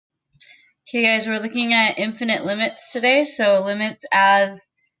Okay, guys, we're looking at infinite limits today. So limits as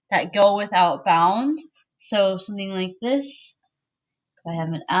that go without bound. So something like this. If I have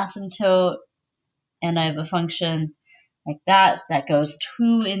an asymptote and I have a function like that goes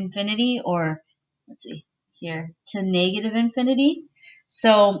to infinity, or let's see here, to negative infinity.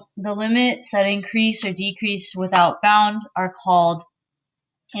 So the limits that increase or decrease without bound are called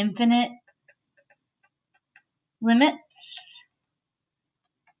infinite limits.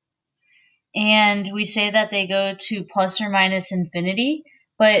 And we say that they go to plus or minus infinity,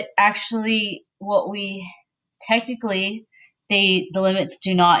 but actually technically the limits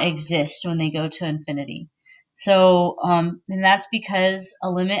do not exist when they go to infinity. So and that's because a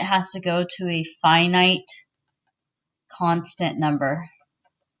limit has to go to a finite constant number,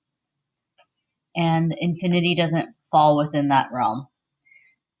 and infinity doesn't fall within that realm.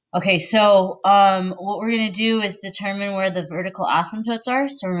 Okay, so what we're going to do is determine where the vertical asymptotes are.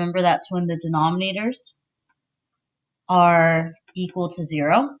 So remember, that's when the denominators are equal to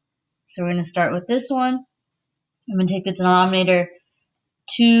 0. So we're going to start with this one. I'm going to take the denominator.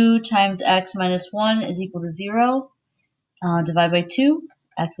 2 times x minus 1 is equal to 0. Divide by 2.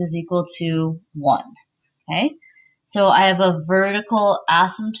 X is equal to 1. Okay, so I have a vertical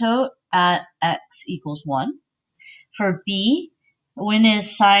asymptote at x equals 1. For b, when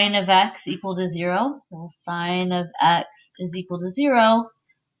is sine of x equal to 0? Well, sine of x is equal to 0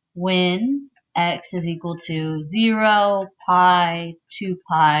 when x is equal to 0, pi, 2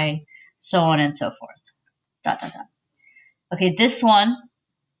 pi, so on and so forth. Dot, dot, dot. Okay, this one,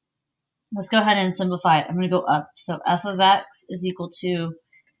 let's go ahead and simplify it. I'm going to go up. So f of x is equal to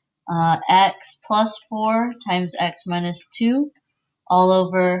x plus 4 times x minus 2 all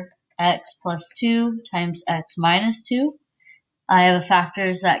over x plus 2 times x minus 2. I have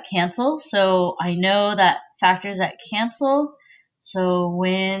factors that cancel, so I know that factors that cancel. So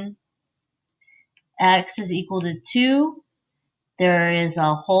when x is equal to 2, there is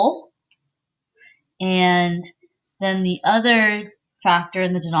a whole. And then the other factor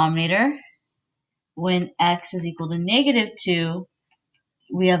in the denominator, when x is equal to negative 2,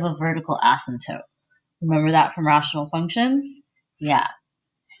 we have a vertical asymptote. Remember that from rational functions? Yeah.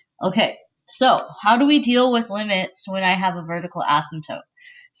 Okay, so how do we deal with limits when I have a vertical asymptote?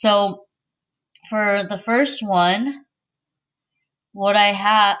 So for the first one, what I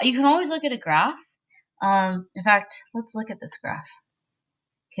have, you can always look at a graph. In fact, let's look at this graph.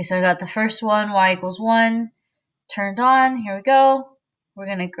 Okay, so I got the first one, y equals 1, turned on. Here we go. We're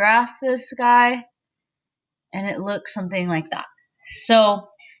going to graph this guy, and it looks something like that. So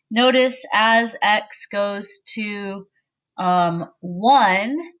notice as x goes to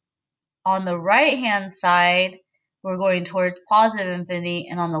 1, on the right-hand side, we're going towards positive infinity,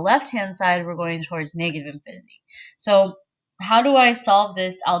 and on the left-hand side, we're going towards negative infinity. So how do I solve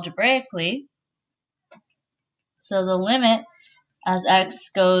this algebraically? So the limit as x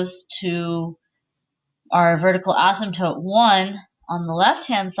goes to our vertical asymptote 1 on the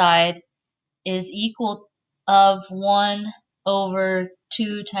left-hand side is equal of 1 over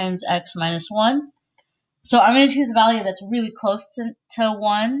 2 times x minus 1. So I'm going to choose a value that's really close to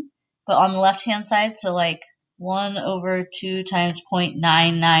 1, but on the left-hand side, so like 1 over 2 times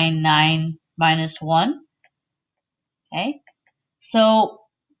 0.999 minus 1. Okay, so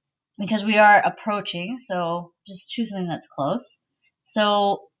because we are approaching, so just choose something that's close.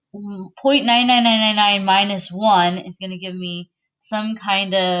 So 0.99999 minus 1 is going to give me some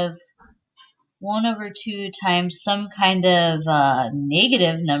kind of 1 over 2 times some kind of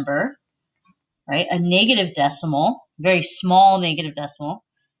negative number, right? A negative decimal, very small negative decimal.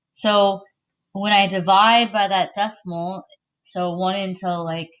 So when I divide by that decimal, so 1 into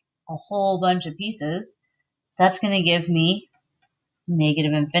like a whole bunch of pieces, that's going to give me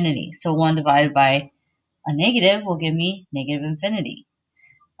negative infinity. So 1 divided by a negative will give me negative infinity.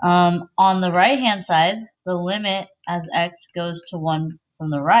 On the right-hand side, the limit as x goes to 1 from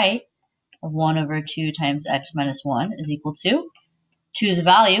the right of 1 over 2 times x minus 1 is equal to, choose a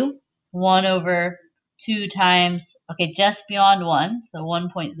value, 1 over 2 times, okay, just beyond 1, so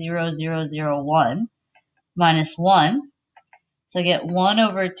 1.0001 minus 1. So I get 1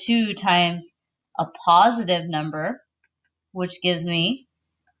 over 2 times a positive number, which gives me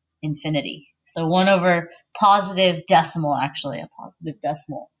infinity. So 1 over positive decimal, actually, a positive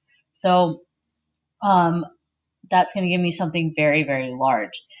decimal. So that's going to give me something very, very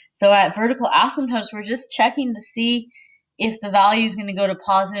large. So at vertical asymptotes, we're just checking to see if the value is going to go to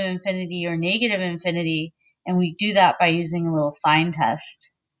positive infinity or negative infinity, and we do that by using a little sign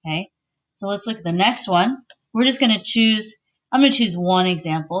test. Okay, so let's look at the next one. We're just going to choose, I'm going to choose one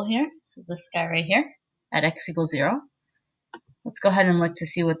example here. So this guy right here at x equals 0. let's go ahead and look to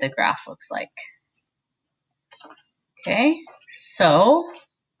see what the graph looks like. Okay, so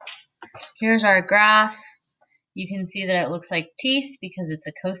here's our graph. You can see that it looks like teeth because it's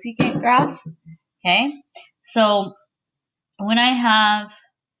a cosecant graph. Okay, so when I have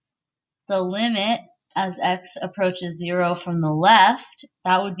the limit as x approaches 0 from the left,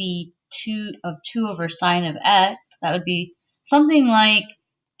 that would be 2 over sine of x. That would be something like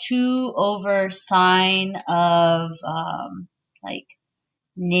 2 over sine of like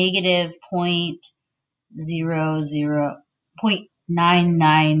negative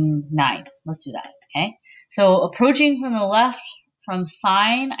 0.999. Let's do that, okay? So approaching from the left from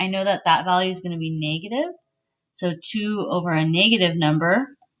sine, I know that that value is going to be negative. So 2 over a negative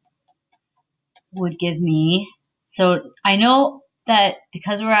number would give me, so I know that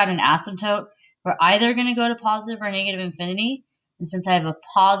because we're at an asymptote, we're either going to go to positive or negative infinity. And since I have a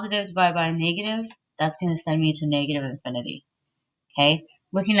positive divided by a negative, that's going to send me to negative infinity. Okay,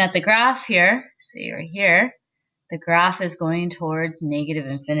 looking at the graph here, see right here, the graph is going towards negative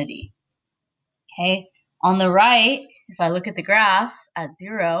infinity. Okay, on the right, if I look at the graph at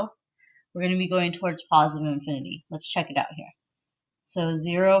 0, we're going to be going towards positive infinity. Let's check it out here. So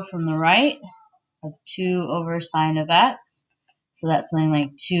 0 from the right of 2 over sine of x. So that's something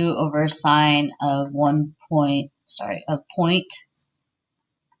like 2 over sine of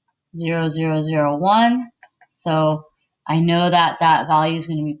 0.0001. So I know that that value is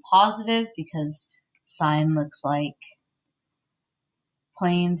going to be positive because sine looks like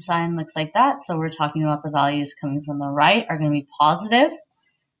plain sine looks like that. So we're talking about the values coming from the right are going to be positive.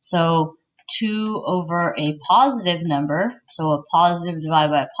 So 2 over a positive number, so a positive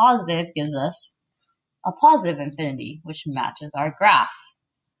divided by a positive gives us a positive infinity, which matches our graph.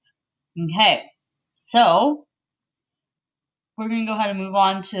 Okay, so we're going to go ahead and move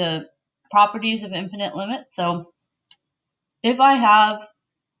on to properties of infinite limits. So if I have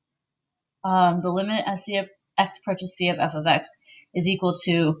the limit as c of x approaches c of f of x is equal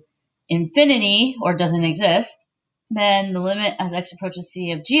to infinity or doesn't exist, then the limit as x approaches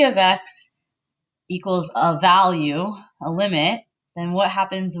c of g of x equals a value, a limit. Then what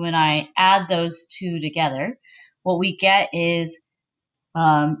happens when I add those two together? What we get is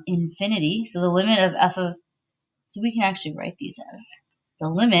infinity. So the limit of f of, so we can actually write these as the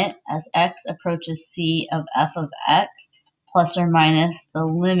limit as x approaches c of f of x plus or minus the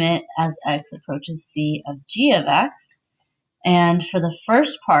limit as x approaches c of g of x. And for the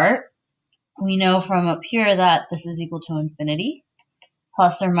first part, we know from up here that this is equal to infinity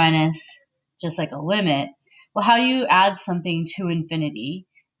plus or minus just like a limit. Well, how do you add something to infinity?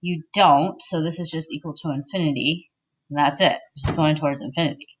 You don't, so this is just equal to infinity, and that's it. It's just going towards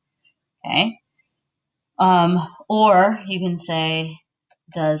infinity, okay? Or you can say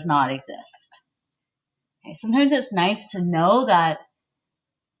does not exist. Okay, sometimes it's nice to know that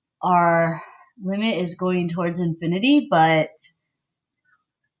our limit is going towards infinity, but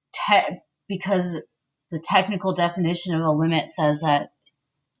because the technical definition of a limit says that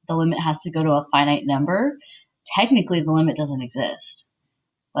the limit has to go to a finite number, technically the limit doesn't exist.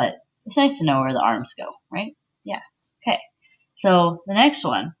 But it's nice to know where the arms go, right? Yeah. Okay. So the next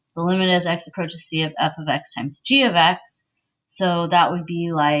one, the limit as x approaches c of f of x times g of x. So that would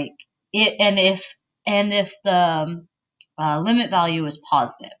be like it, and if the limit value is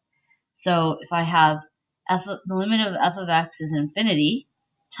positive. So if I have the limit of f of x is infinity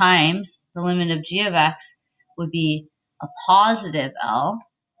times the limit of g of x would be a positive L.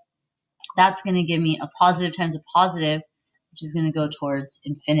 That's going to give me a positive times a positive, which is going to go towards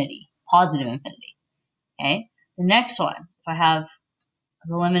infinity, positive infinity. Okay. The next one, if I have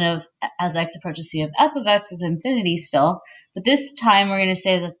the limit of as x approaches c of f of x is infinity still, but this time we're going to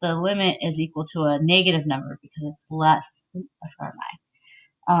say that the limit is equal to a negative number because it's less.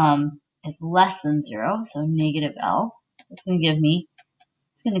 It's less than 0, so negative L. It's going to give me.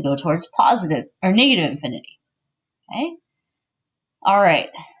 It's going to go towards positive or negative infinity. Okay. All right.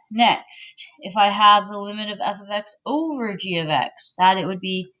 Next, if I have the limit of f of x over g of x, that it would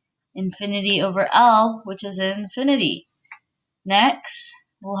be infinity over L, which is infinity. Next,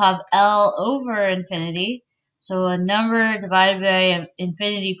 we'll have L over infinity. So a number divided by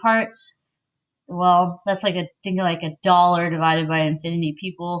infinity parts, well, that's like think of like $1 divided by infinity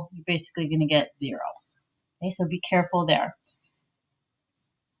people. You're basically going to get 0. Okay, so be careful there.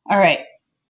 All right,